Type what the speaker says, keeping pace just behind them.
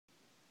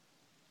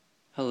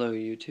Hello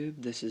YouTube,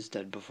 this is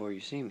Dead Before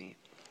You See Me.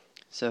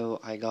 So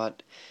I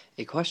got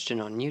a question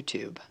on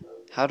YouTube.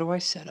 How do I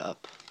set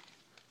up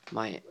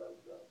my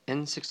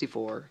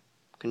n64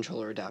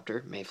 controller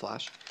adapter,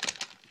 Mayflash,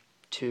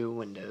 to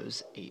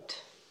Windows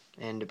 8?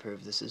 And to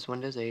prove this is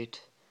Windows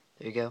 8,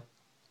 there you go,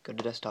 go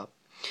to desktop.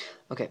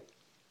 Okay,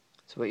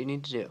 so what you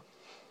need to do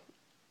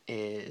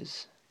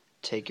is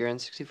take your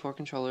n64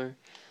 controller,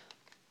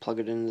 plug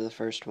it into the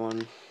first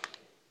one,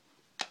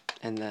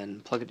 and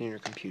then plug it in your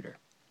computer.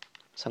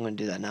 So I'm going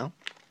to do that now.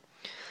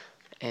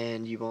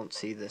 And you won't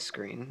see this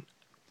screen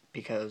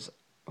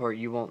or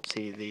you won't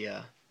see the,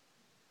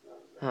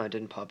 oh, it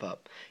didn't pop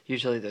up.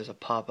 Usually there's a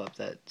pop-up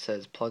that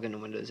says plug into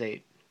Windows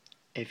 8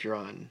 if you're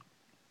on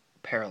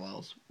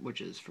Parallels,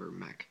 which is for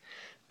Mac.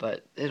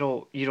 But you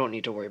don't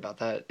need to worry about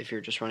that if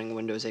you're just running a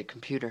Windows 8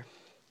 computer.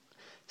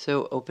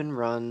 So open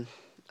run,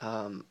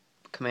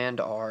 Command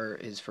R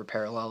is for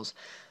Parallels.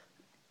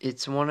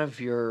 It's one of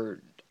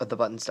the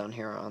buttons down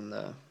here on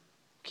the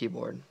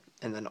keyboard,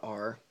 and then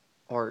R,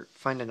 or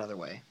find another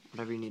way,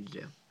 whatever you need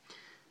to do.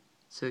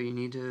 So you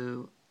need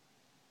to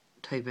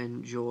type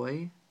in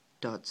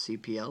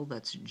joy.cpl,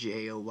 that's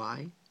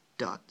joy.cpl,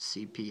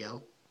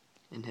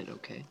 and hit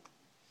OK.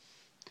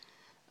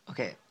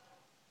 Okay,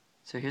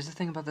 so here's the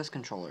thing about this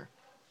controller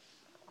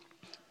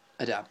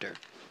adapter.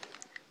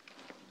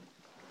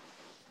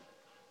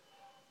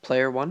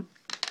 Player 1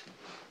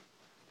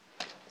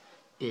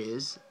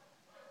 is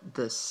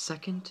the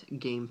second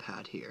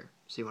gamepad here.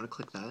 So you want to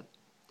click that.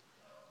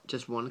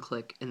 Just one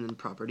click, and then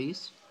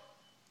Properties.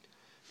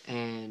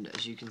 And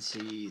as you can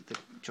see, the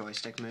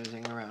joystick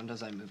moving around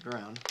as I moved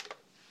around.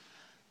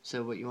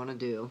 So what you want to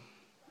do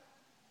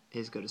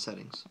is go to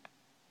Settings.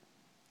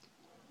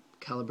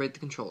 Calibrate the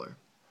controller.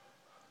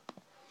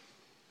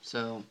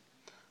 So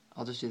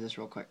I'll just do this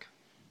real quick.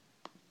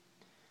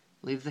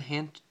 Leave the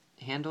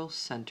handle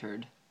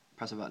centered,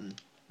 press a button.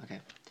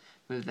 Okay.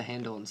 Move the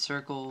handle in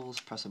circles,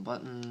 press a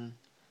button,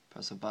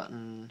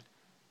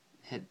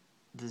 hit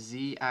the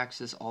Z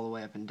axis all the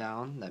way up and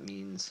down. That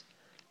means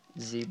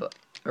the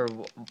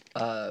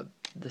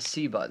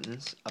C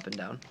buttons up and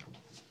down,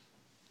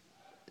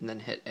 and then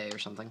hit A or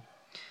something,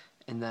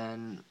 and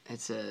then it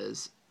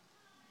says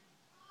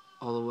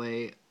all the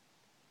way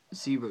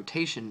Z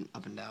rotation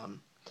up and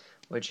down,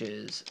 which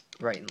is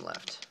right and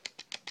left.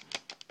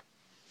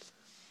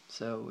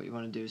 So what you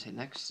want to do is hit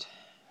next,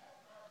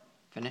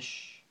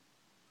 finish,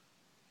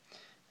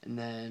 and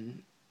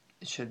then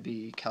it should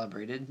be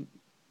calibrated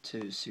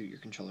to suit your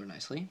controller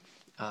nicely.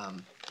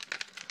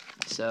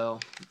 So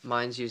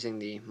mine's using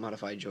the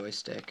modified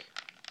joystick,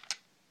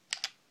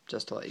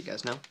 just to let you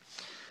guys know.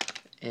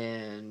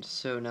 And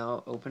so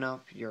now open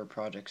up your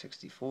Project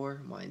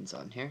 64. Mine's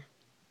on here.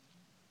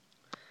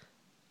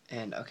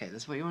 And okay,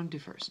 this is what you want to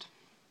do first.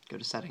 Go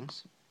to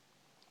Settings,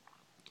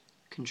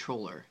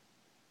 Controller,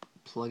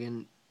 put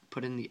in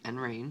the N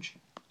range,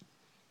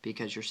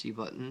 because your C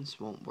buttons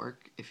won't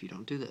work if you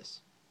don't do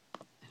this.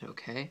 Hit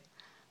OK.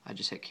 I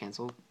just hit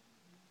cancel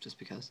just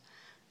because.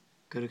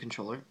 Go to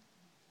Controller,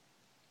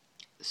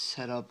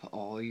 set up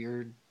all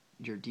your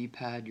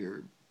D-pad,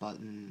 your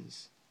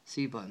buttons,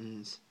 C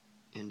buttons,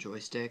 and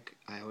joystick.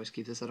 I always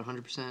keep this at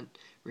 100%,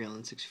 real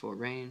n64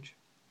 range.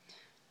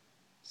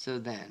 So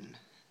then,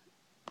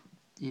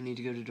 you need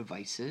to go to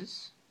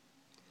Devices.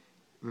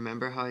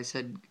 Remember how I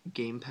said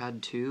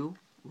Gamepad 2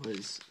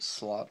 was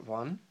slot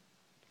 1?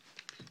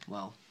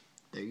 Well,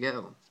 there you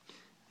go.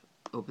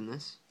 Open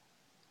this,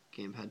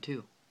 Gamepad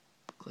 2.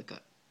 Click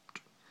it.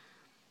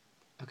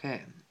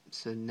 Okay,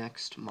 so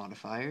next,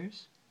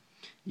 modifiers.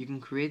 You can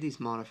create these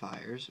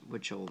modifiers,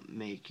 which will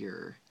make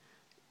your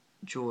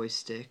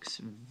joysticks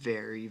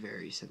very,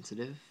 very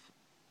sensitive,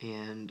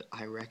 and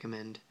I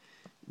recommend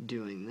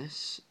doing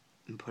this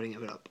and putting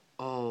it up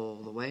all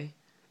the way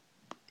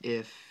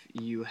if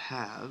you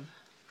have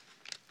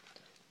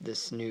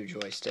this new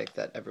joystick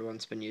that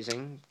everyone's been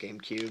using,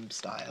 GameCube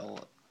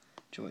style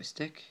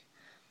joystick.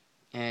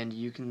 And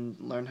you can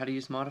learn how to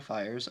use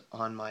modifiers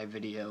on my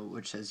video,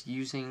 which says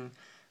using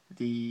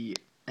the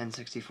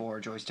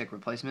n64 joystick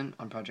replacement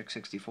on Project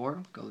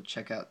 64. Go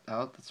check out.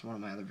 That's one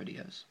of my other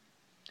videos.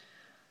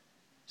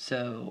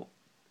 So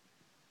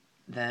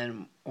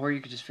then, or you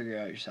could just figure it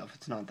out yourself.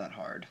 It's not that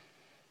hard.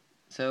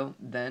 So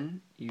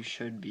then you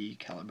should be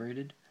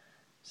calibrated.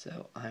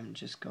 So I'm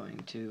just going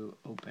to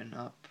open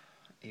up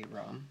a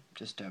ROM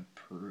just to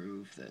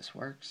prove this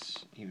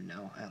works. Even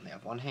though I only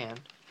have one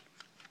hand.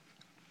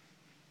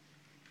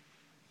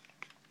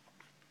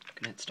 I'm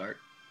gonna hit start.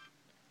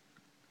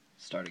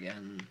 Start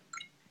again.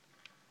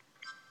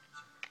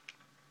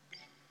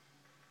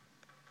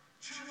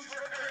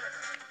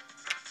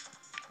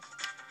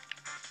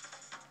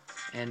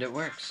 And it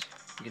works.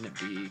 You're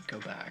gonna go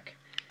back.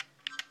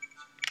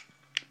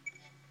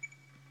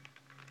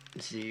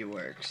 Z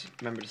works.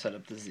 Remember to set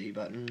up the Z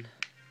button,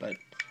 but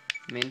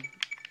I mean,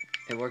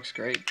 it works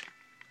great.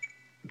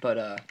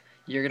 But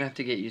you're gonna have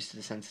to get used to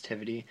the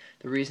sensitivity.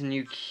 The reason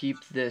you keep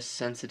this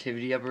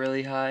sensitivity up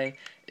really high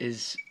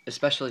is,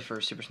 especially for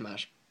Super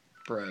Smash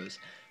Bros.,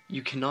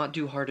 you cannot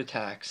do hard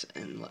attacks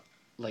and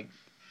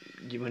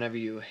whenever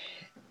you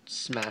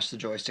smash the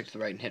joystick to the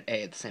right and hit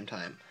A at the same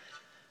time.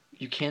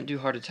 You can't do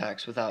heart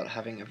attacks without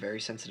having a very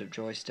sensitive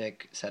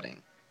joystick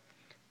setting.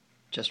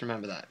 Just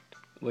remember that,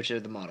 which are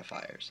the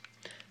modifiers.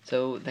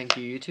 So thank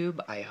you, YouTube.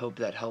 I hope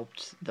that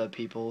helped the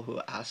people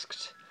who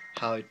asked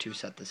how to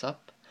set this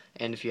up.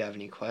 And if you have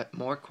any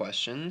more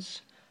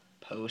questions,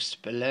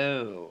 post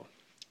below.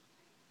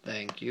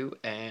 Thank you,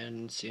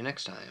 and see you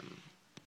next time.